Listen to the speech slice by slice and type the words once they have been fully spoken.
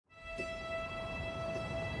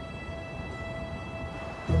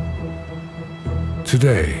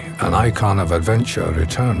Today, an icon of adventure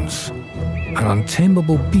returns. An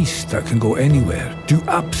untamable beast that can go anywhere, do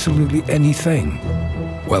absolutely anything.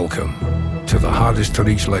 Welcome to the hardest to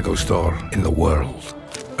reach LEGO store in the world.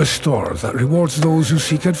 A store that rewards those who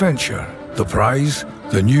seek adventure. The prize?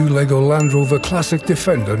 The new LEGO Land Rover Classic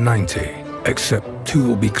Defender 90. Except who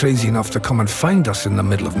will be crazy enough to come and find us in the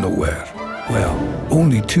middle of nowhere? Well,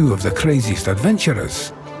 only two of the craziest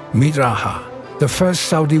adventurers. Meet Raha, the first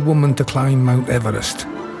Saudi woman to climb Mount Everest.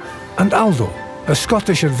 And Aldo, a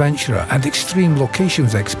Scottish adventurer and extreme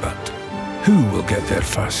locations expert. Who will get there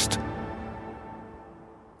first?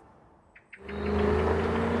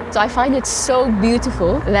 So I find it so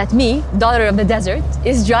beautiful that me, daughter of the desert,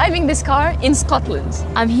 is driving this car in Scotland.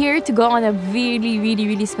 I'm here to go on a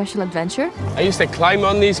really special adventure. I used to climb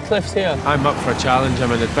on these cliffs here. I'm up for a challenge,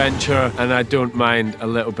 I'm an adventurer, and I don't mind a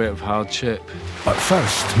little bit of hardship. But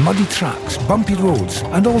first, muddy tracks, bumpy roads,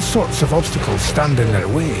 and all sorts of obstacles stand in their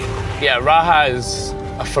way. Yeah, Raha is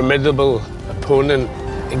a formidable opponent,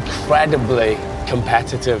 incredibly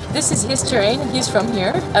competitive. This is his terrain, he's from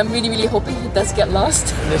here. I'm really hoping he does get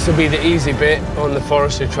lost. This will be the easy bit on the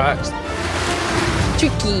forestry tracks.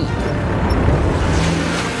 Tricky.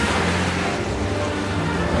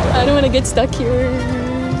 I don't want to get stuck here.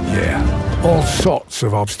 Yeah, all sorts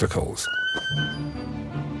of obstacles.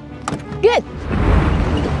 Good.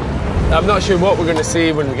 I'm not sure what we're going to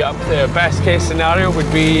see when we get up there. Best case scenario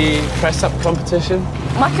would be press-up competition.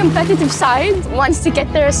 My competitive side wants to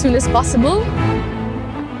get there as soon as possible.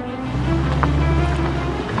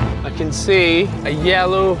 I can see a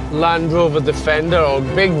yellow Land Rover Defender on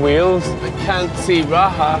big wheels. I can't see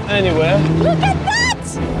Raha anywhere. Look at that!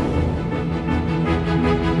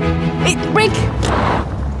 Wait, brake!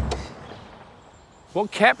 What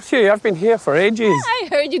kept you? I've been here for ages. I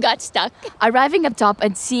heard you got stuck. Arriving up top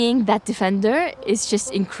and seeing that Defender is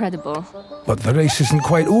just incredible. But the race isn't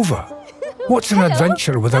quite over. What's an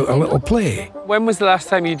adventure without a little play? When was the last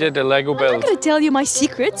time you did a Lego build? I'm not going to tell you my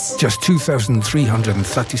secrets. Just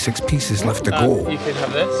 2,336 pieces left to go. You can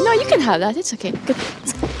have this. No, you can have that. It's okay. Good.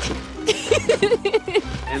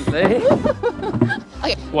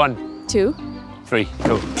 Okay. 1, 2, 3,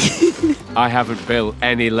 go. I haven't built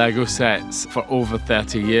any Lego sets for over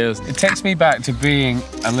 30 years. It takes me back to being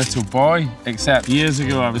a little boy, except years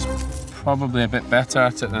ago I was probably a bit better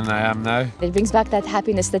at it than I am now. It brings back that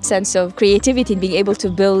happiness, that sense of creativity, being able to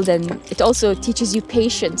build, and it also teaches you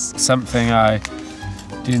patience. Something I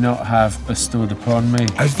do not have bestowed upon me.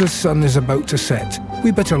 As the sun is about to set,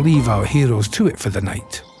 we better leave our heroes to it for the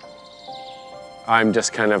night. I'm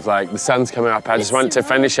just kind of like, the sun's coming up, I just want to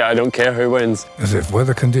finish it, I don't care who wins. As if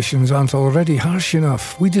weather conditions aren't already harsh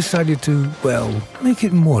enough, we decided to, well, make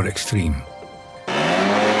it more extreme.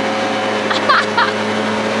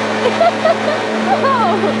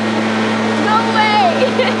 No way!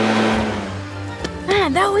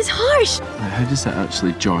 Man, that was harsh. How does that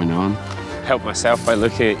actually join on? Help myself by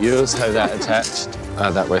looking at yours, how that attached.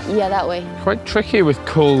 That way. Yeah, that way. Quite tricky with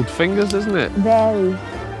cold fingers, isn't it? Very.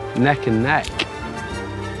 Neck and neck.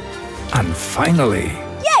 And finally...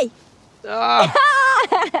 Yay! Ah!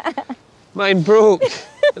 Mine broke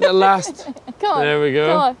at the last. Come on. There we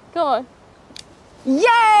go. Come on.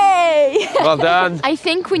 Yay! Well done. I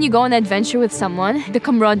think when you go on an adventure with someone, the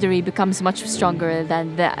camaraderie becomes much stronger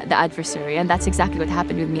than the adversary, and that's exactly what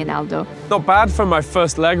happened with me and Aldo. Not bad for my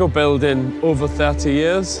first Lego build in over 30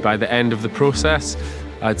 years. By the end of the process,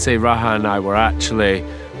 I'd say Raha and I were actually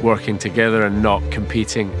working together and not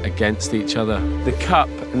competing against each other. The cup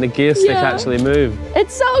and the gear stick actually move.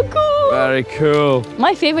 It's so cool! Very cool.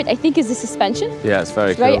 My favorite, I think, is the suspension. Yeah, it's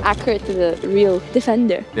very cool. Very accurate to the real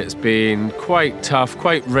Defender. It's been quite tough,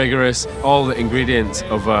 quite rigorous, all the ingredients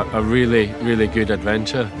of a really good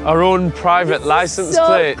adventure. Our own private license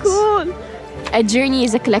plates. So cool! A journey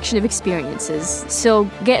is a collection of experiences. So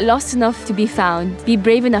get lost enough to be found, be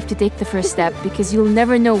brave enough to take the first step, because you'll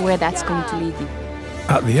never know where that's going to lead you.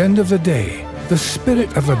 At the end of the day, the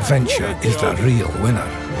spirit of adventure is the real winner.